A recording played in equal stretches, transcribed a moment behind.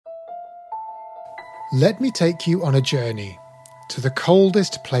Let me take you on a journey to the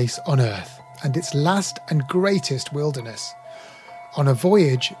coldest place on Earth and its last and greatest wilderness, on a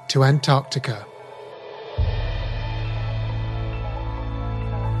voyage to Antarctica.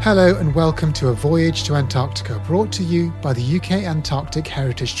 Hello and welcome to A Voyage to Antarctica, brought to you by the UK Antarctic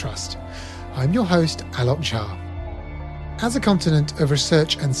Heritage Trust. I'm your host, Alok Jha. As a continent of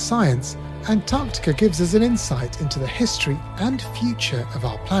research and science, Antarctica gives us an insight into the history and future of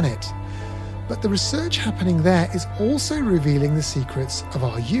our planet. But the research happening there is also revealing the secrets of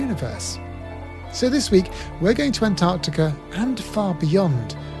our universe. So this week, we're going to Antarctica and far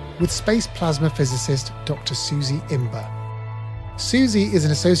beyond with space plasma physicist Dr. Susie Imber. Susie is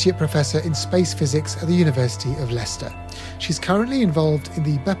an associate professor in space physics at the University of Leicester. She's currently involved in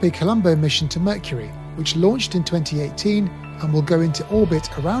the Bepi Colombo mission to Mercury, which launched in 2018 and will go into orbit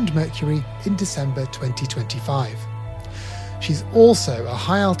around Mercury in December 2025. She's also a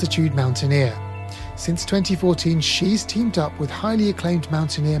high-altitude mountaineer. Since 2014, she's teamed up with highly acclaimed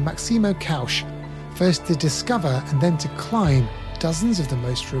mountaineer Maximo Kausch, first to discover and then to climb dozens of the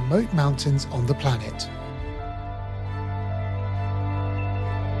most remote mountains on the planet.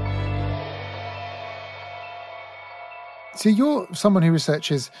 So you're someone who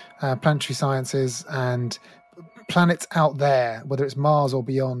researches planetary sciences and planets out there, whether it's Mars or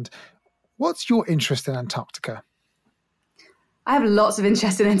beyond. What's your interest in Antarctica? I have lots of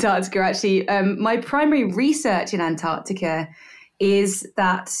interest in Antarctica, actually. My primary research in Antarctica is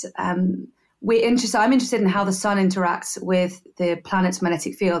that I'm interested in how the sun interacts with the planet's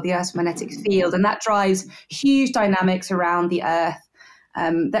magnetic field, the Earth's magnetic field, and that drives huge dynamics around the Earth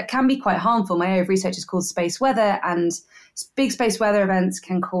that can be quite harmful. My area of research is called space weather, and big space weather events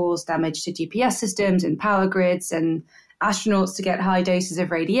can cause damage to GPS systems and power grids, and astronauts to get high doses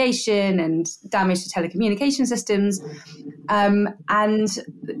of radiation and damage to telecommunication systems. And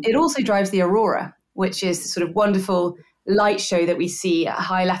it also drives the aurora, which is the sort of wonderful light show that we see at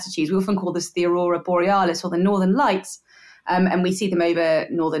high latitudes. We often call this the aurora borealis or the northern lights. And we see them over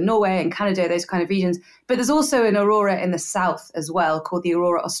northern Norway and Canada, those kind of regions. But there's also an aurora in the south as well called the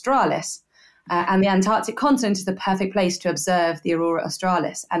aurora australis. And the Antarctic continent is the perfect place to observe the aurora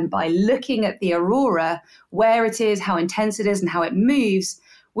australis. And by looking at the aurora, where it is, how intense it is, and how it moves,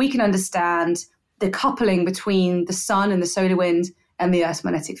 we can understand the coupling between the sun and the solar wind and the Earth's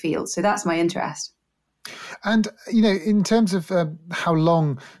magnetic field. So that's my interest. And, you know, in terms of how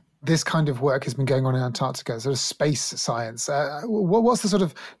long this kind of work has been going on in Antarctica, sort of space science, what's the sort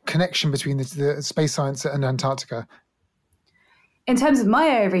of connection between the space science and Antarctica? In terms of my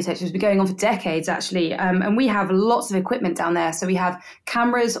area of research, it's been going on for decades, actually, and we have lots of equipment down there. So we have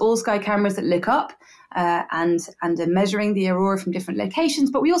cameras, all-sky cameras that look up and are measuring the aurora from different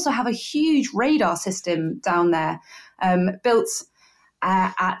locations. But we also have a huge radar system down there built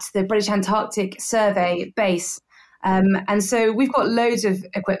at the British Antarctic Survey base. And so we've got loads of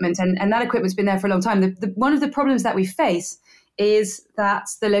equipment, and that equipment's been there for a long time. One of the problems that we face is that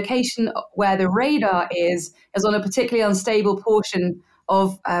the location where the radar is on a particularly unstable portion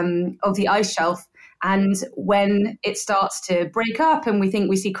of the ice shelf. And when it starts to break up and we think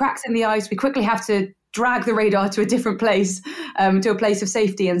we see cracks in the ice, we quickly have to drag the radar to a different place, to a place of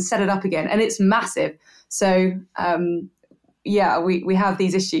safety and set it up again. And it's massive. So, we have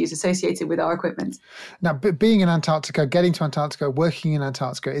these issues associated with our equipment. Now, being in Antarctica, getting to Antarctica, working in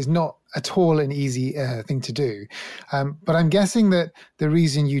Antarctica is not at all an easy thing to do. But I'm guessing that the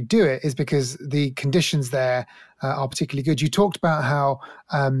reason you do it is because the conditions there are particularly good. You talked about how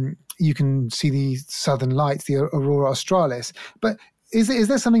you can see the southern lights, the aurora australis, but is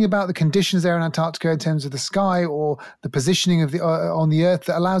there something about the conditions there in Antarctica in terms of the sky or the positioning of the on the Earth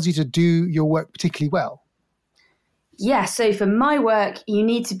that allows you to do your work particularly well? Yeah, so for my work, you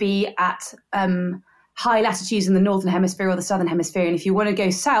need to be at high latitudes in the northern hemisphere or the southern hemisphere. And if you want to go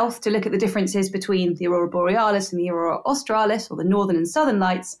south to look at the differences between the aurora borealis and the aurora australis, or the northern and southern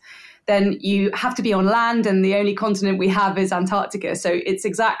lights, then you have to be on land, and the only continent we have is Antarctica. So it's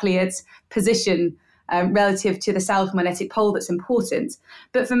exactly its position relative to the south magnetic pole that's important.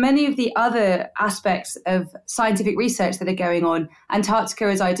 But for many of the other aspects of scientific research that are going on, Antarctica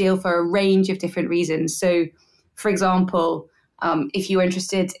is ideal for a range of different reasons. So, for example, if you're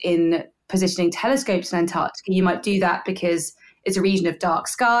interested in positioning telescopes in Antarctica, you might do that because it's a region of dark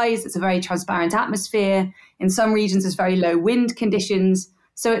skies, it's a very transparent atmosphere. In some regions, there's very low wind conditions.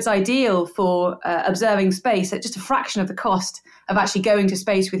 So it's ideal for observing space at just a fraction of the cost of actually going to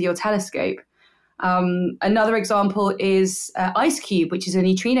space with your telescope. Another example is IceCube, which is a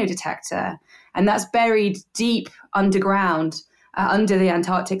neutrino detector, and that's buried deep underground under the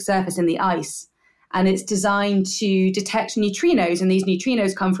Antarctic surface in the ice. and it's designed to detect neutrinos. And these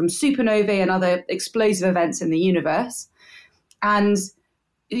neutrinos come from supernovae and other explosive events in the universe. And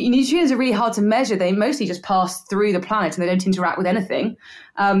neutrinos are really hard to measure. They mostly just pass through the planet and they don't interact with anything.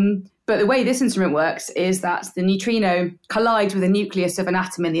 But the way this instrument works is that the neutrino collides with the nucleus of an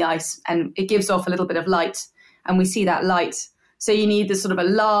atom in the ice, and it gives off a little bit of light, and we see that light. So you need this sort of a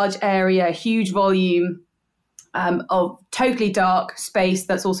large area, huge volume of totally dark space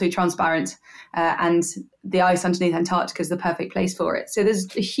that's also transparent, and the ice underneath Antarctica is the perfect place for it. So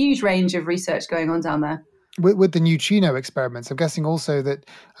there's a huge range of research going on down there. With the neutrino experiments, I'm guessing also that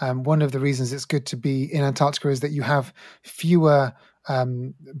one of the reasons it's good to be in Antarctica is that you have fewer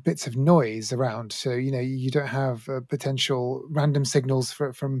bits of noise around. So, you don't have potential random signals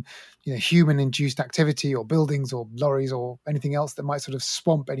from human-induced activity or buildings or lorries or anything else that might sort of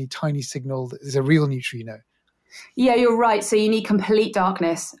swamp any tiny signal that is a real neutrino. Yeah, you're right. So you need complete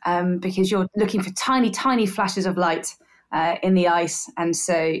darkness because you're looking for tiny, tiny flashes of light in the ice. And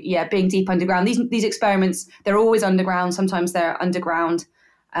so, being deep underground, these experiments, they're always underground. Sometimes they're underground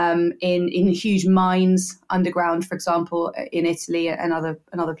in huge mines underground, for example, in Italy and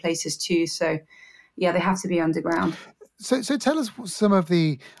other places too. So, they have to be underground. So tell us some of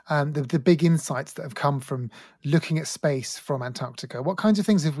the big insights that have come from looking at space from Antarctica. What kinds of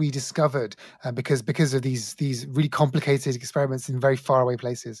things have we discovered because of these really complicated experiments in very faraway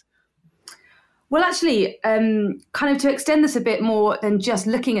places? Well, actually, kind of to extend this a bit more than just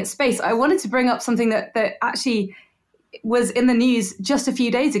looking at space, I wanted to bring up something that actually was in the news just a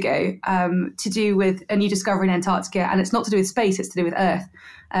few days ago to do with a new discovery in Antarctica. And it's not to do with space, it's to do with Earth.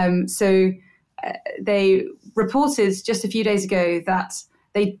 They reported just a few days ago that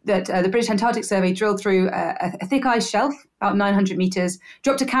the British Antarctic Survey drilled through a thick ice shelf, about 900 meters,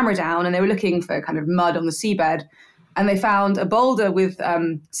 dropped a camera down, and they were looking for kind of mud on the seabed. And they found a boulder with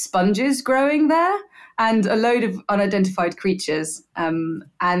sponges growing there and a load of unidentified creatures.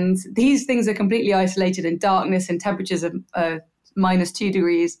 And these things are completely isolated in darkness and temperatures of -2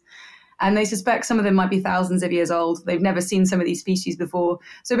 degrees. And they suspect some of them might be thousands of years old. They've never seen some of these species before.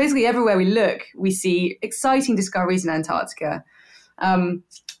 So basically everywhere we look, we see exciting discoveries in Antarctica.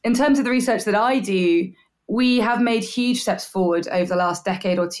 In terms of the research that I do, we have made huge steps forward over the last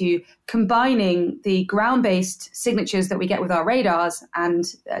decade or two, combining the ground-based signatures that we get with our radars and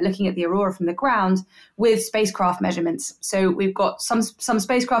looking at the aurora from the ground with spacecraft measurements. So we've got some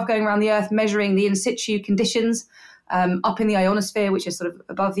spacecraft going around the Earth measuring the in-situ conditions up in the ionosphere, which is sort of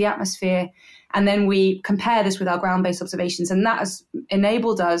above the atmosphere. And then we compare this with our ground-based observations. And that has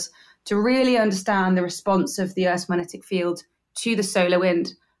enabled us to really understand the response of the Earth's magnetic field to the solar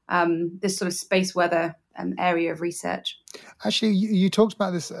wind, this sort of space weather area of research. Actually, you talked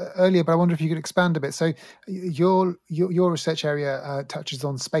about this earlier, but I wonder if you could expand a bit. So your research area touches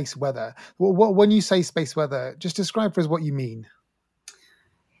on space weather. When you say space weather, just describe for us what you mean.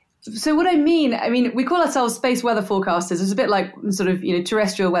 So what I mean, we call ourselves space weather forecasters. It's a bit like sort of,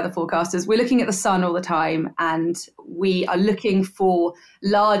 terrestrial weather forecasters. We're looking at the sun all the time, and we are looking for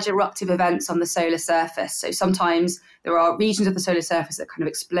large eruptive events on the solar surface. So sometimes there are regions of the solar surface that kind of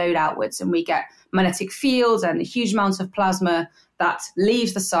explode outwards, and we get magnetic fields and huge amounts of plasma that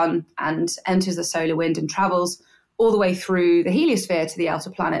leaves the sun and enters the solar wind and travels all the way through the heliosphere to the outer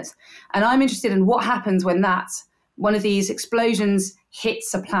planets. And I'm interested in what happens when one of these explosions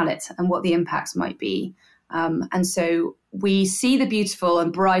hits a planet and what the impacts might be. And so we see the beautiful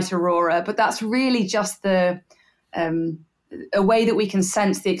and bright aurora, but that's really just a way that we can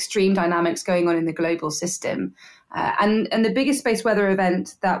sense the extreme dynamics going on in the global system. And the biggest space weather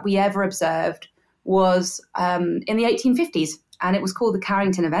event that we ever observed was in the 1850s, and it was called the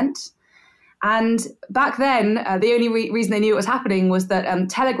Carrington event. And back then, the only reason they knew it was happening was that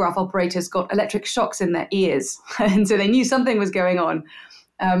telegraph operators got electric shocks in their ears. And so they knew something was going on.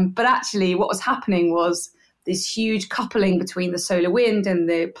 But actually, what was happening was this huge coupling between the solar wind and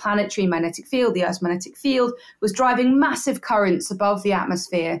the planetary magnetic field, the Earth's magnetic field, was driving massive currents above the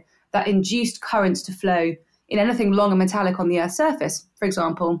atmosphere that induced currents to flow in anything long and metallic on the Earth's surface. For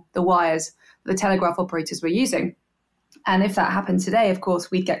example, the wires the telegraph operators were using. And if that happened today, of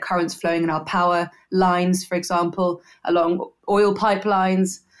course, we'd get currents flowing in our power lines, for example, along oil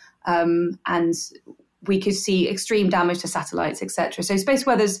pipelines, and we could see extreme damage to satellites, etc. So space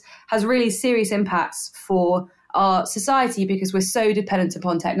weather has really serious impacts for our society because we're so dependent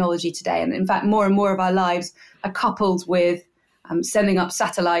upon technology today. And in fact, more and more of our lives are coupled with sending up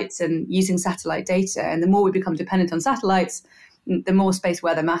satellites and using satellite data. And the more we become dependent on satellites, the more space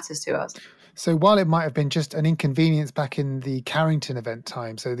weather matters to us. So while it might have been just an inconvenience back in the Carrington event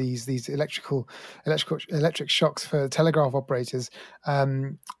time, so these electric shocks for telegraph operators,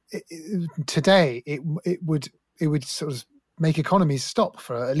 today it would sort of make economies stop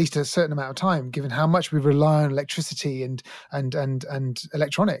for at least a certain amount of time, given how much we rely on electricity and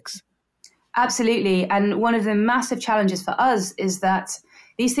electronics. Absolutely. And one of the massive challenges for us is that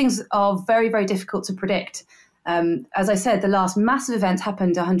these things are very, very difficult to predict. As I said, the last massive event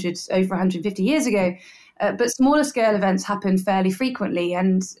happened over 150 years ago, but smaller scale events happen fairly frequently.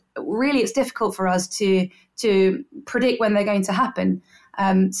 And really, it's difficult for us to predict when they're going to happen.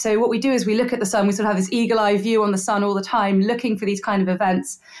 So what we do is we look at the sun. We sort of have this eagle-eye view on the sun all the time, looking for these kind of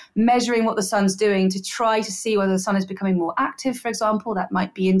events, measuring what the sun's doing to try to see whether the sun is becoming more active, for example. That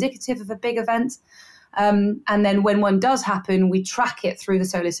might be indicative of a big event. And then when one does happen, we track it through the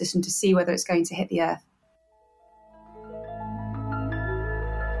solar system to see whether it's going to hit the Earth.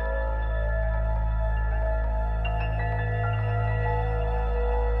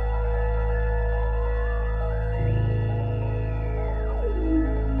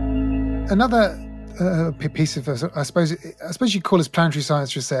 Another piece of, I suppose you call this planetary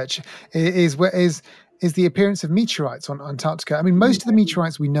science research, is the appearance of meteorites on Antarctica. I mean, most of the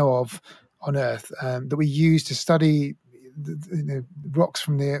meteorites we know of on Earth that we use to study the rocks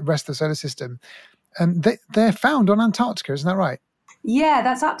from the rest of the solar system, they're found on Antarctica, isn't that right? Yeah,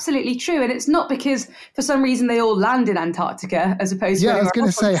 that's absolutely true. And it's not because for some reason they all land in Antarctica as opposed to... Yeah, I was going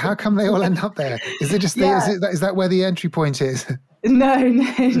to say, how come they all end up there? Is it just is that where the entry point is? No,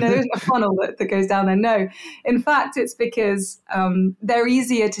 there's a funnel that goes down there. No, in fact, it's because they're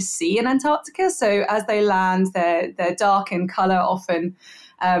easier to see in Antarctica. So as they land, they're dark in color often,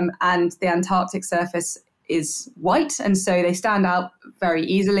 and the Antarctic surface is white, and so they stand out very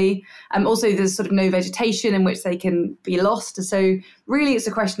easily. Also, there's sort of no vegetation in which they can be lost. So really, it's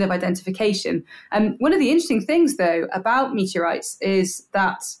a question of identification. One of the interesting things, though, about meteorites is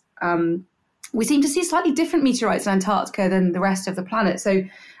that we seem to see slightly different meteorites in Antarctica than the rest of the planet. So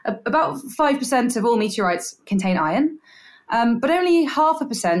about 5% of all meteorites contain iron, but only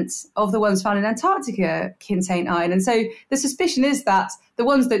 0.5% of the ones found in Antarctica contain iron. And so the suspicion is that the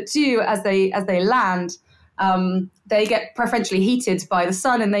ones that do, as they land, they get preferentially heated by the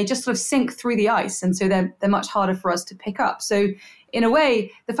sun and they just sort of sink through the ice. And so they're much harder for us to pick up. So in a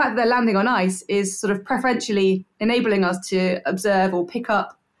way, the fact that they're landing on ice is sort of preferentially enabling us to observe or pick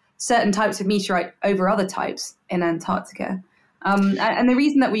up certain types of meteorite over other types in Antarctica. And the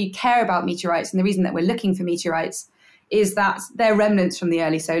reason that we care about meteorites and the reason that we're looking for meteorites is that they're remnants from the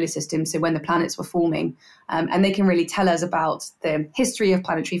early solar system, so when the planets were forming, and they can really tell us about the history of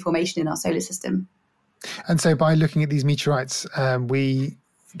planetary formation in our solar system. And so by looking at these meteorites, we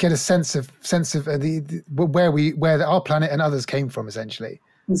get a sense of where our planet and others came from, essentially.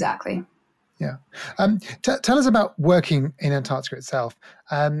 Exactly. Yeah. Tell us about working in Antarctica itself.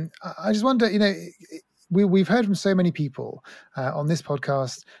 I just wonder, we've heard from so many people on this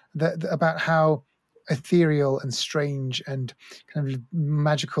podcast about how ethereal and strange and kind of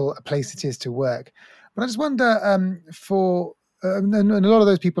magical a place it is to work. But I just wonder, and a lot of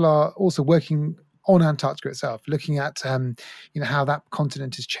those people are also working on Antarctica itself, looking at how that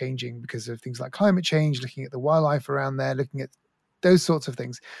continent is changing because of things like climate change, looking at the wildlife around there, looking at those sorts of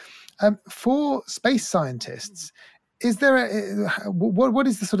things. For space scientists, is there what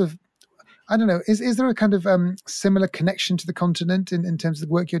is the sort of, I don't know, is there a kind of similar connection to the continent in terms of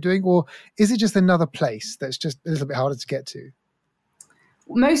the work you're doing, or is it just another place that's just a little bit harder to get to?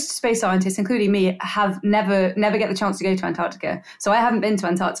 Most space scientists, including me, have never get the chance to go to Antarctica. So I haven't been to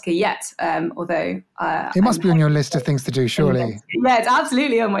Antarctica yet, although... it must be on your list of things to do, surely. Yeah, it's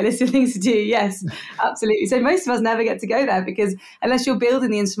absolutely on my list of things to do, yes, absolutely. So most of us never get to go there because unless you're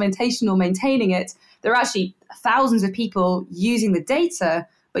building the instrumentation or maintaining it, there are actually thousands of people using the data,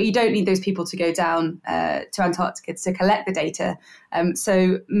 but you don't need those people to go down to Antarctica to collect the data.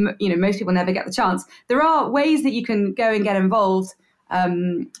 So most people never get the chance. There are ways that you can go and get involved.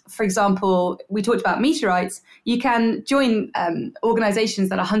 For example, we talked about meteorites. You can join organizations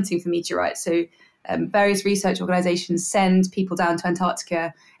that are hunting for meteorites. So various research organizations send people down to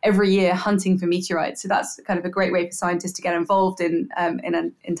Antarctica every year hunting for meteorites. So that's kind of a great way for scientists to get involved in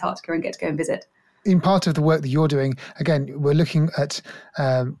Antarctica and get to go and visit. In part of the work that you're doing, again, we're looking at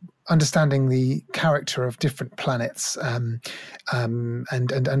understanding the character of different planets and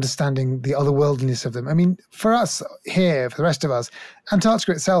understanding the otherworldliness of them. I mean, for us here, for the rest of us,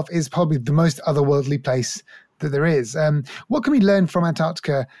 Antarctica itself is probably the most otherworldly place that there is. What can we learn from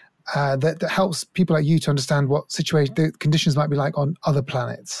Antarctica that helps people like you to understand what the conditions might be like on other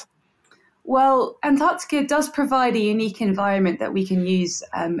planets? Well, Antarctica does provide a unique environment that we can use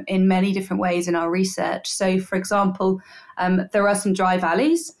in many different ways in our research. So, for example, there are some dry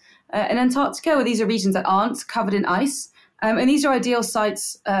valleys in Antarctica, where these are regions that aren't covered in ice. And these are ideal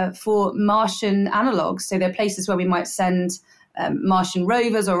sites for Martian analogues. So they're places where we might send Martian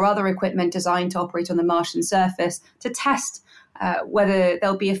rovers or other equipment designed to operate on the Martian surface to test whether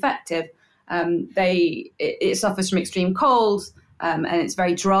they'll be effective. It suffers from extreme cold, and it's a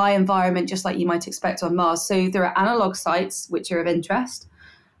very dry environment, just like you might expect on Mars. So there are analog sites which are of interest.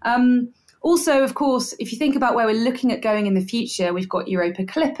 Also, of course, if you think about where we're looking at going in the future, we've got Europa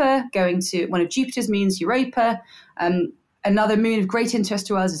Clipper going to one of Jupiter's moons, Europa. Another moon of great interest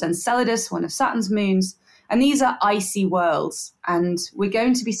to us is Enceladus, one of Saturn's moons. And these are icy worlds. And we're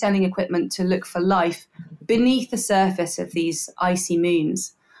going to be sending equipment to look for life beneath the surface of these icy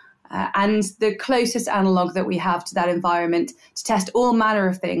moons. And the closest analog that we have to that environment to test all manner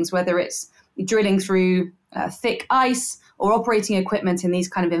of things, whether it's drilling through thick ice or operating equipment in these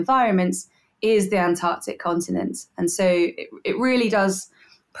kind of environments, is the Antarctic continent. And so it really does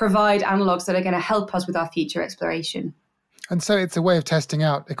provide analogs that are going to help us with our future exploration. And so it's a way of testing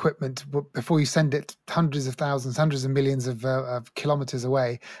out equipment before you send it hundreds of thousands, hundreds of millions of kilometers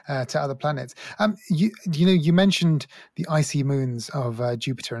away to other planets. You mentioned the icy moons of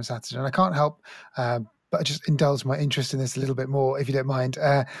Jupiter and Saturn, and I can't help but just indulge my interest in this a little bit more, if you don't mind.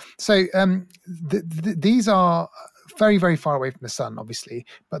 These are very, very far away from the sun, obviously,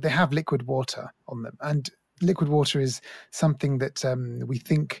 but they have liquid water on them. And liquid water is something that we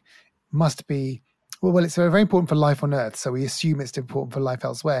think must be, well, it's very important for life on Earth, so we assume it's important for life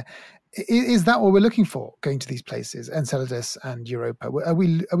elsewhere. Is that what we're looking for, going to these places, Enceladus and Europa? Are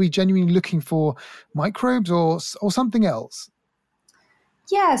we genuinely looking for microbes or something else?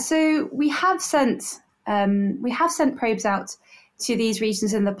 Yeah, so we have sent probes out to these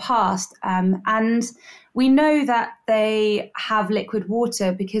regions in the past, and we know that they have liquid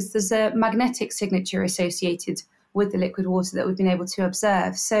water because there's a magnetic signature associated with the liquid water that we've been able to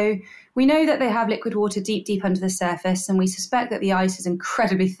observe. So we know that they have liquid water deep, deep under the surface, and we suspect that the ice is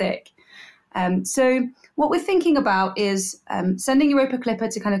incredibly thick. So what we're thinking about is sending Europa Clipper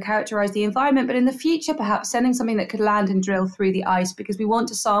to kind of characterize the environment, but in the future, perhaps sending something that could land and drill through the ice because we want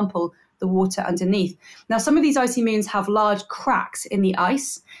to sample the water underneath. Now, some of these icy moons have large cracks in the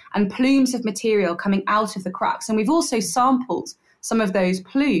ice and plumes of material coming out of the cracks. And we've also sampled some of those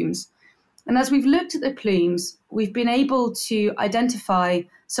plumes. And as we've looked at the plumes, we've been able to identify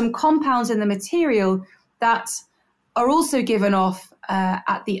some compounds in the material that are also given off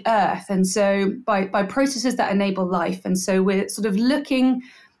at the Earth. And so by processes that enable life. And so we're sort of looking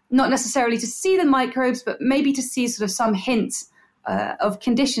not necessarily to see the microbes, but maybe to see sort of some hints of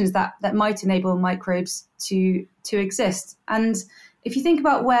conditions that might enable microbes to exist. And if you think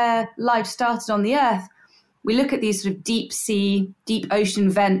about where life started on the Earth, we look at these sort of deep sea, deep ocean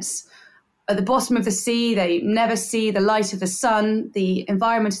vents. At the bottom of the sea, they never see the light of the sun. The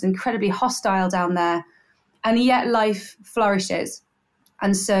environment is incredibly hostile down there, and yet life flourishes.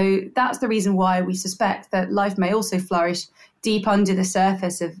 And so that's the reason why we suspect that life may also flourish deep under the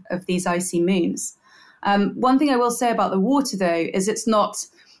surface of these icy moons. One thing I will say about the water, though, is it's not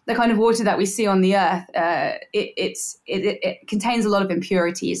the kind of water that we see on the Earth. It contains a lot of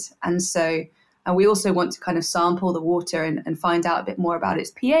impurities. And so we also want to kind of sample the water and find out a bit more about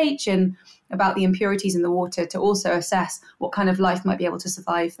its pH and about the impurities in the water to also assess what kind of life might be able to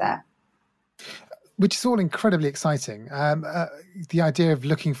survive there. Which is all incredibly exciting. The idea of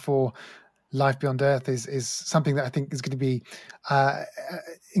looking for life beyond Earth is something that I think is going to be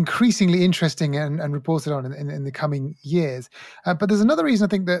increasingly interesting and reported on in the coming years. But there's another reason I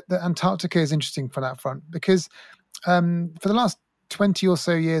think that Antarctica is interesting for that front, because for the last 20 or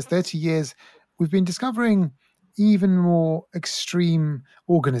so years, 30 years, we've been discovering even more extreme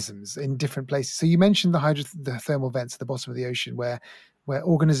organisms in different places. So you mentioned the thermal vents at the bottom of the ocean where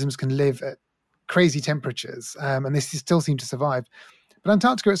organisms can live at crazy temperatures, and they still seem to survive. But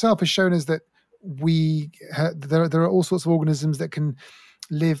Antarctica itself has shown us that there are all sorts of organisms that can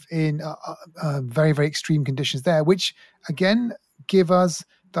live in very, very extreme conditions there, which again give us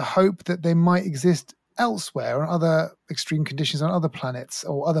the hope that they might exist elsewhere on other extreme conditions on other planets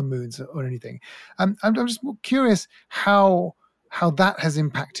or other moons or anything. I'm just curious how that has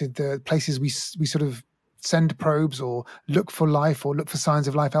impacted the places we sort of send probes or look for life or look for signs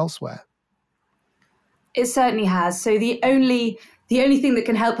of life elsewhere. It certainly has. So the only thing that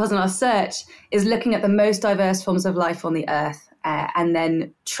can help us in our search is looking at the most diverse forms of life on the Earth and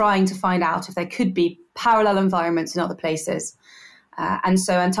then trying to find out if there could be parallel environments in other places. And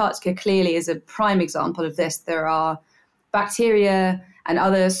so Antarctica clearly is a prime example of this. There are bacteria and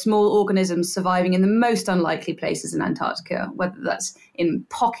other small organisms surviving in the most unlikely places in Antarctica, whether that's in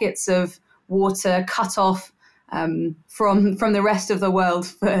pockets of water cut off from the rest of the world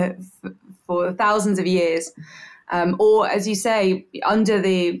for thousands of years, or, as you say, under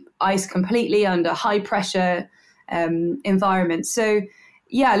the ice completely, under high pressure environments. So,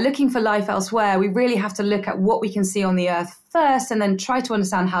 yeah, looking for life elsewhere, we really have to look at what we can see on the Earth first and then try to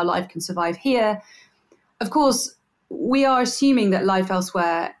understand how life can survive here. Of course, we are assuming that life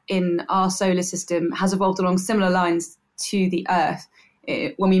elsewhere in our solar system has evolved along similar lines to the Earth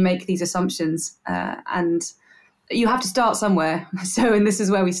when we make these assumptions. And you have to start somewhere. And this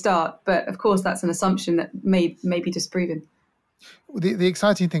is where we start. But of course, that's an assumption that may be disproven. The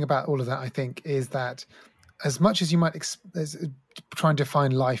exciting thing about all of that, I think, is that as much as you might try and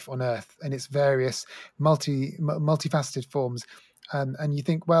define life on Earth and its various multifaceted forms, and you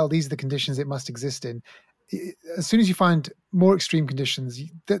think, well, these are the conditions it must exist in. As soon as you find more extreme conditions,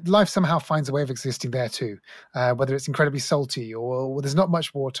 life somehow finds a way of existing there too, whether it's incredibly salty or there's not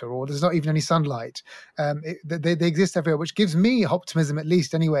much water or there's not even any sunlight. They exist everywhere, which gives me optimism, at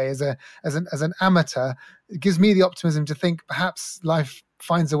least anyway, as an amateur. It gives me the optimism to think perhaps life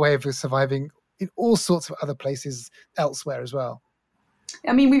finds a way of surviving in all sorts of other places elsewhere as well.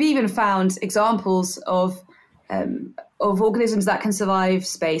 I mean, we've even found examples of organisms that can survive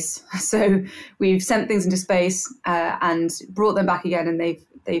space. So we've sent things into space and brought them back again, and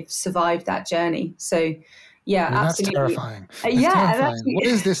they've survived that journey. So yeah, absolutely. That's terrifying. Terrifying. What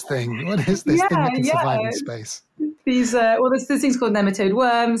is this thing? What is this thing that can survive in space? These there's things called nematode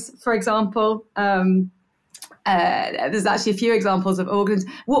worms, for example. There's actually a few examples of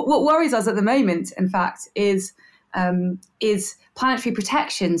organisms. What worries us at the moment, in fact, is planetary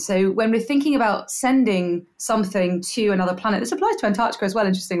protection. So when we're thinking about sending something to another planet, this applies to Antarctica as well,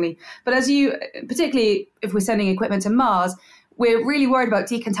 interestingly. But particularly if we're sending equipment to Mars, we're really worried about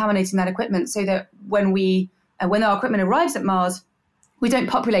decontaminating that equipment so that when our equipment arrives at Mars, we don't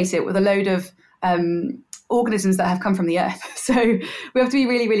populate it with a load of organisms that have come from the Earth. So we have to be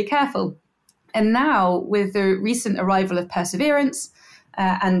really, really careful. And now, with the recent arrival of Perseverance,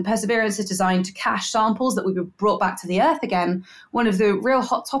 and Perseverance is designed to cache samples that will be brought back to the Earth again, one of the real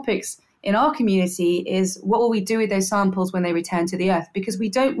hot topics in our community is what will we do with those samples when they return to the Earth? Because we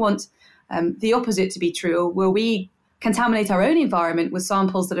don't want the opposite to be true. Will we contaminate our own environment with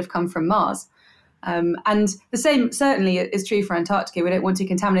samples that have come from Mars? And the same certainly is true for Antarctica. We don't want to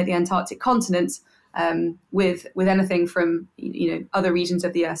contaminate the Antarctic continent with anything from other regions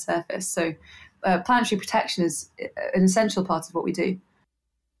of the Earth's surface. So planetary protection is an essential part of what we do.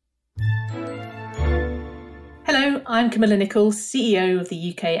 Hello, I'm Camilla Nichols, CEO of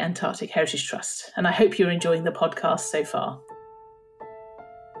the UK Antarctic Heritage Trust, and I hope you're enjoying the podcast so far.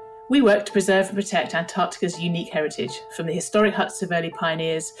 We work to preserve and protect Antarctica's unique heritage, from the historic huts of early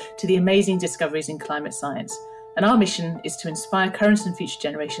pioneers to the amazing discoveries in climate science. And our mission is to inspire current and future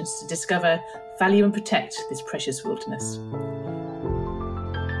generations to discover, value and protect this precious wilderness.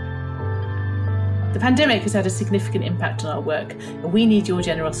 The pandemic has had a significant impact on our work, and we need your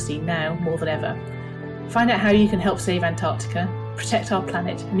generosity now more than ever. Find out how you can help save Antarctica, protect our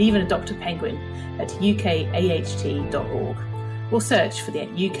planet, and even adopt a penguin at ukaht.org, or search for the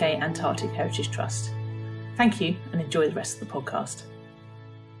UK Antarctic Heritage Trust. Thank you, and enjoy the rest of the podcast.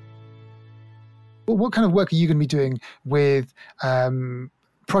 What kind of work are you going to be doing with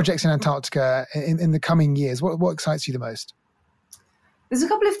projects in Antarctica in the coming years? What excites you the most? There's a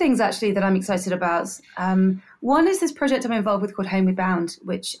couple of things actually that I'm excited about. One is this project I'm involved with called Homeward Bound,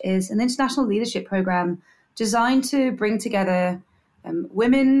 which is an international leadership program designed to bring together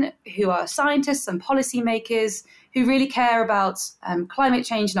women who are scientists and policymakers who really care about climate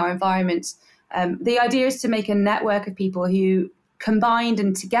change and our environment. The idea is to make a network of people who combined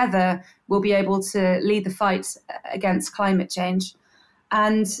and together will be able to lead the fight against climate change.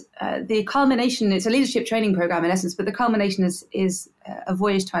 And the culmination, it's a leadership training program in essence, but the culmination is a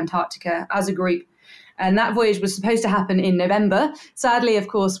voyage to Antarctica as a group. And that voyage was supposed to happen in November. Sadly, of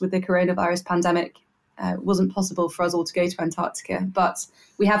course, with the coronavirus pandemic, it wasn't possible for us all to go to Antarctica. But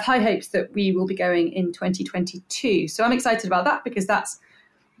we have high hopes that we will be going in 2022. So I'm excited about that because that's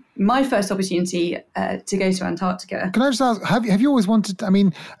my first opportunity to go to Antarctica. Can I just ask, have you always wanted, I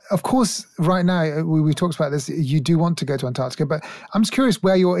mean, of course, right now, we talked about this, you do want to go to Antarctica, but I'm just curious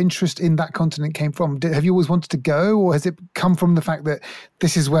where your interest in that continent came from. Have you always wanted to go, or has it come from the fact that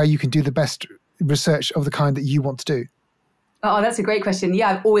this is where you can do the best research of the kind that you want to do? Oh, that's a great question. Yeah,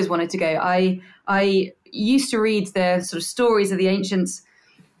 I've always wanted to go. I used to read the sort of stories of the ancients,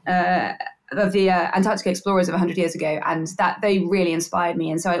 of the Antarctica explorers of 100 years ago, and that they really inspired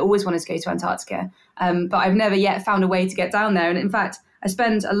me. And so I always wanted to go to Antarctica. But I've never yet found a way to get down there. And in fact, I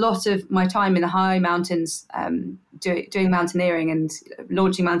spend a lot of my time in the high mountains doing mountaineering and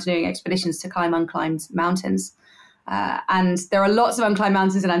launching mountaineering expeditions to climb unclimbed mountains. And there are lots of unclimbed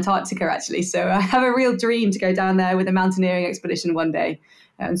mountains in Antarctica, actually. So I have a real dream to go down there with a mountaineering expedition one day.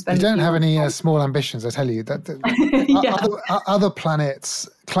 And spend you don't have any small ambitions, I tell you. Other planets,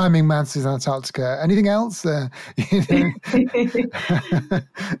 climbing mountains in Antarctica, anything else?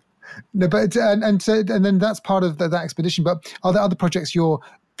 No, but and then that's part of that expedition. But are there other projects you're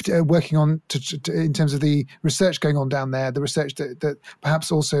working on in terms of the research going on down there, the research that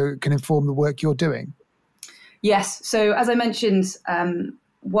perhaps also can inform the work you're doing? Yes. So as I mentioned,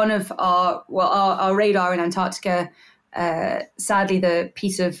 one of our radar in Antarctica, sadly, the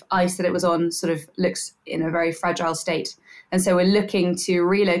piece of ice that it was on sort of looks in a very fragile state. And so we're looking to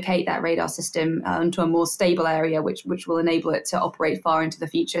relocate that radar system into a more stable area, which will enable it to operate far into the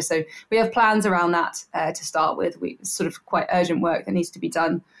future. So we have plans around that to start with. Sort of quite urgent work that needs to be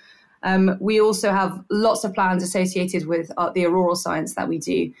done. We also have lots of plans associated with the auroral science that we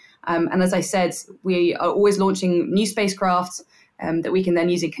do. And as I said, we are always launching new spacecraft that we can then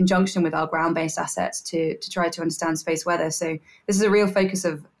use in conjunction with our ground-based assets to try to understand space weather. So this is a real focus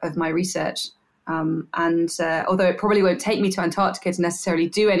of my research. And although it probably won't take me to Antarctica to necessarily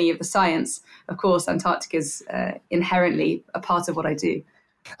do any of the science, of course, Antarctica is inherently a part of what I do.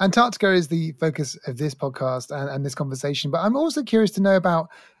 Antarctica is the focus of this podcast and this conversation, but I'm also curious to know about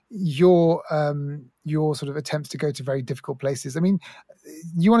your sort of attempts to go to very difficult places. I mean,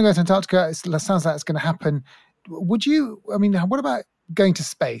 you want to go to Antarctica, it sounds like it's going to happen. What about going to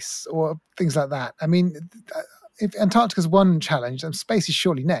space or things like that? I mean, if Antarctica's one challenge, then space is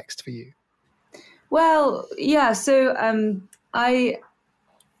surely next for you. Well, yeah. So I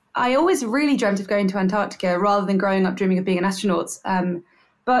always really dreamt of going to Antarctica rather than growing up dreaming of being an astronaut.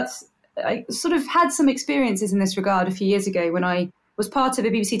 But I sort of had some experiences in this regard a few years ago when I was part of a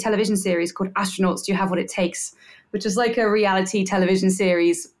BBC television series called Astronauts Do You Have What It Takes, which is like a reality television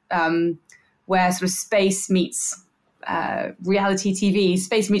series where sort of space meets reality TV.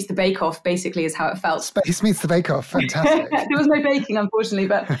 Space meets the Bake Off, basically, is how it felt. Space meets the Bake Off, fantastic. There was no baking, unfortunately,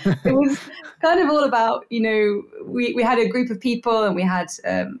 but it was kind of all about, we had a group of people and we had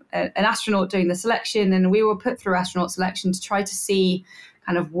an astronaut doing the selection, and we were put through astronaut selection to try to see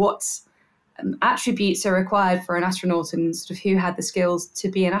kind of what attributes are required for an astronaut and sort of who had the skills to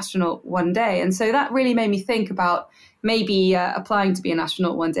be an astronaut one day. And so that really made me think about maybe applying to be an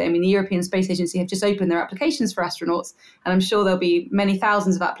astronaut one day. I mean, the European Space Agency have just opened their applications for astronauts, and I'm sure there'll be many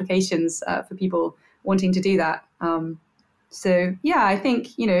thousands of applications for people wanting to do that. So, yeah, I think,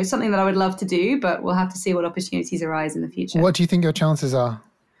 it's something that I would love to do, but we'll have to see what opportunities arise in the future. What do you think your chances are?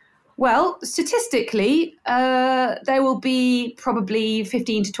 Well, statistically, there will be probably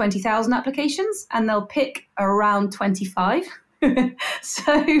 15 to 20,000 applications, and they'll pick around 25.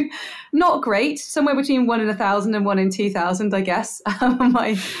 So not great. Somewhere between 1 in 1,000 and 1 in 2,000, I guess.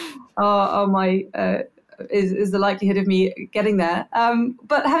 Is the likelihood of me getting there.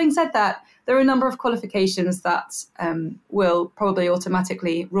 But having said that, there are a number of qualifications that will probably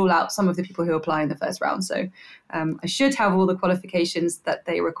automatically rule out some of the people who apply in the first round. So I should have all the qualifications that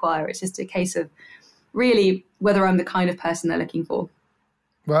they require. It's just a case of really whether I'm the kind of person they're looking for.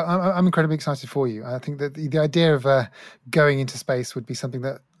 Well, I'm incredibly excited for you. I think that the idea of going into space would be something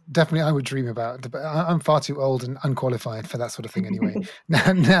that definitely I would dream about. But I'm far too old and unqualified for that sort of thing anyway.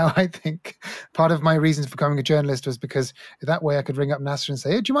 Now, I think part of my reasons for becoming a journalist was because that way I could ring up NASA and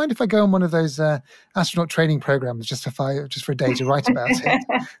say, hey, do you mind if I go on one of those astronaut training programs just for a day to write about it?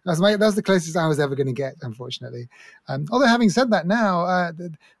 That's the closest I was ever going to get, unfortunately. Although having said that now,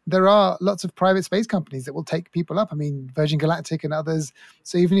 there are lots of private space companies that will take people up. I mean, Virgin Galactic and others.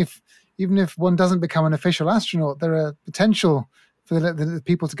 So even if one doesn't become an official astronaut, there are potential for the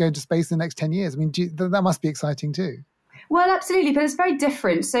people to go into space in the next 10 years. I mean, that must be exciting too. Well, absolutely, but it's very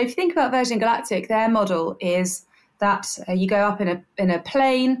different. So if you think about Virgin Galactic, their model is that you go up in a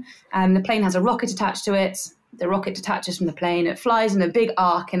plane, and the plane has a rocket attached to it. The rocket detaches from the plane, it flies in a big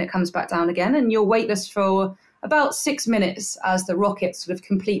arc, and it comes back down again, and you're weightless for about 6 minutes as the rocket sort of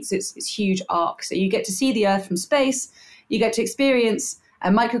completes its huge arc. So you get to see the Earth from space, you get to experience a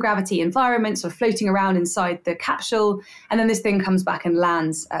microgravity environment sort of floating around inside the capsule, and then this thing comes back and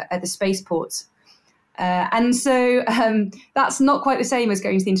lands at the spaceport. And so that's not quite the same as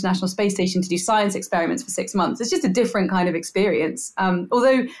going to the International Space Station to do science experiments for 6 months. It's just a different kind of experience.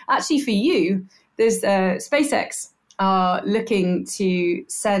 Although actually for you, there's SpaceX are looking to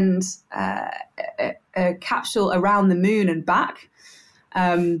send a capsule around the moon and back.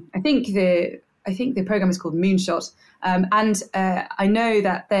 I think the program is called Moonshot. And I know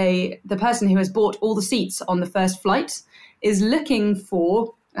that the person who has bought all the seats on the first flight is looking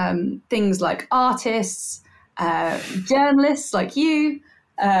for things like artists, journalists like you,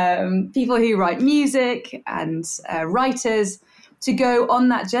 people who write music and writers to go on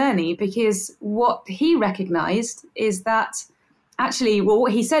that journey, because what he recognized is that actually, well,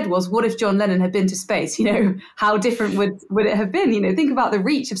 what he said was, what if John Lennon had been to space? How different would it have been? Think about the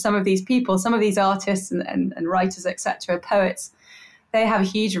reach of some of these people, some of these artists and writers, etc., poets. They have a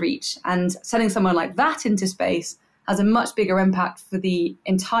huge reach, and sending someone like that into space has a much bigger impact for the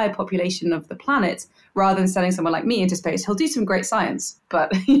entire population of the planet, rather than sending someone like me into space. He'll do some great science, but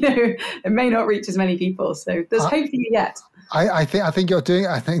it may not reach as many people. So there's hope for you yet. I think you're doing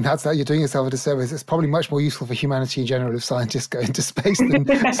yourself a disservice. It's probably much more useful for humanity in general if scientists go into space than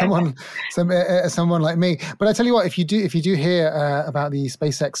someone like me. But I tell you what, if you do hear about the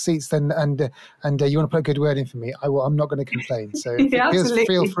SpaceX seats, then and you want to put a good word in for me, I'm not going to complain. So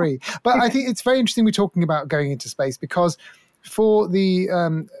feel free. But I think it's very interesting we're talking about going into space, because for the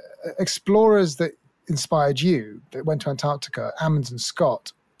explorers that inspired you, that went to Antarctica, Amundsen,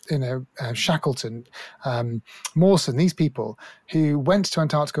 Scott, Shackleton, Mawson, these people who went to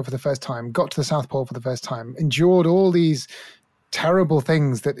Antarctica for the first time, got to the South Pole for the first time, endured all these terrible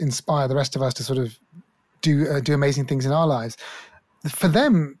things that inspire the rest of us to sort of do amazing things in our lives. For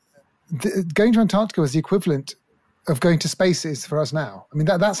them, going to Antarctica was the equivalent of going to space is for us now. I mean,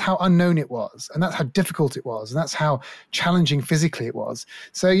 that's how unknown it was, and that's how difficult it was, and that's how challenging physically it was.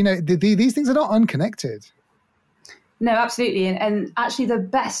 So, these things are not unconnected. No, absolutely. And actually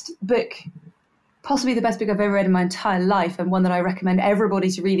possibly the best book I've ever read in my entire life, and one that I recommend everybody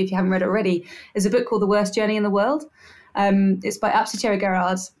to read if you haven't read it already, is a book called The Worst Journey in the World. It's by Cherry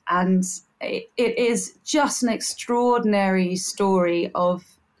Gerard, and it is just an extraordinary story of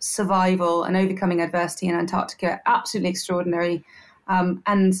survival and overcoming adversity in Antarctica. Absolutely extraordinary.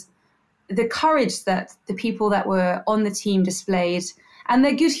 And the courage that the people that were on the team displayed, and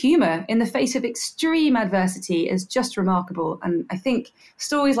their good humour in the face of extreme adversity, is just remarkable. And I think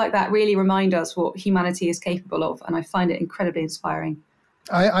stories like that really remind us what humanity is capable of. And I find it incredibly inspiring.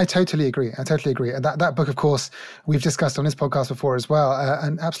 I totally agree. And that book, of course, we've discussed on this podcast before as well.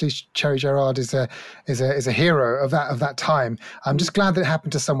 And absolutely, Cherry Gerard is a hero of that time. I'm just glad that it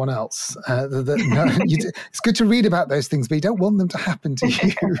happened to someone else. It's good to read about those things, but you don't want them to happen to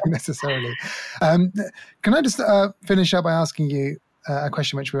you necessarily. Can I just finish up by asking you a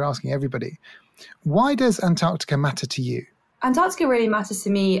question which we're asking everybody? Why does Antarctica matter to you? Antarctica really matters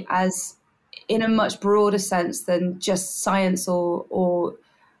to me as in a much broader sense than just science or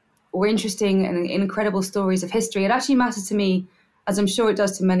interesting and incredible stories of history. It actually matters to me, as I'm sure it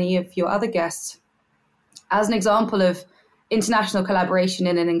does to many of your other guests, as an example of international collaboration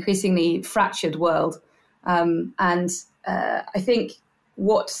in an increasingly fractured world. I think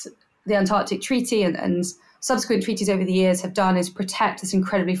what the Antarctic Treaty and subsequent treaties over the years have done is protect this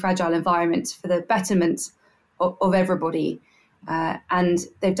incredibly fragile environment for the betterment of everybody. And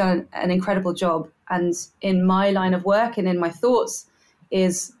they've done an incredible job. And in my line of work and in my thoughts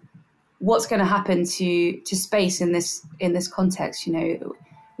is what's going to happen to space in this context.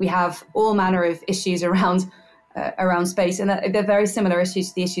 We have all manner of issues around space, and they're very similar issues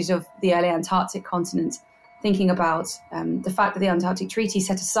to the issues of the early Antarctic continent. Thinking about the fact that the Antarctic Treaty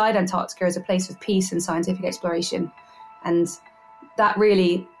set aside Antarctica as a place of peace and scientific exploration. And that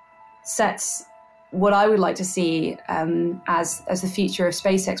really sets what I would like to see as the future of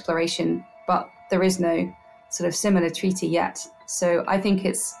space exploration, but there is no sort of similar treaty yet. So I think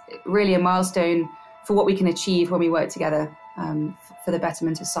it's really a milestone for what we can achieve when we work together for the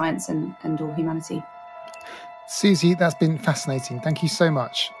betterment of science and all humanity. Susie, that's been fascinating. Thank you so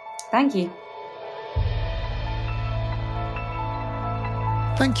much. Thank you.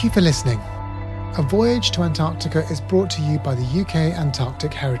 Thank you for listening. A Voyage to Antarctica is brought to you by the UK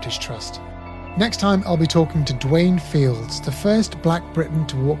Antarctic Heritage Trust. Next time, I'll be talking to Dwayne Fields, the first Black Briton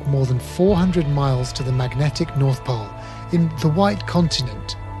to walk more than 400 miles to the magnetic North Pole in The White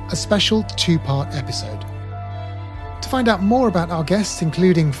Continent, a special 2-part episode. To find out more about our guests,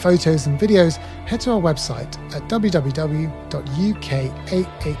 including photos and videos, head to our website at www.ukaht.org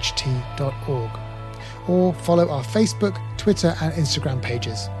or follow our Facebook, Twitter and Instagram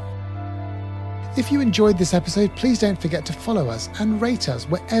pages. If you enjoyed this episode, please don't forget to follow us and rate us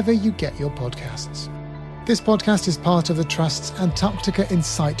wherever you get your podcasts. This podcast is part of the Trust's Antarctica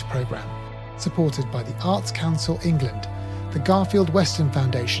Insight programme, supported by the Arts Council England, the Garfield Weston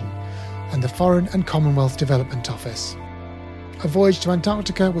Foundation and the Foreign and Commonwealth Development Office. A Voyage to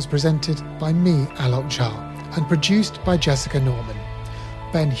Antarctica was presented by me, Alok Jha, and produced by Jessica Norman.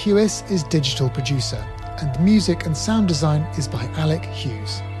 Ben Hewis is digital producer, and music and sound design is by Alec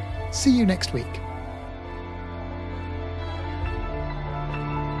Hughes. See you next week.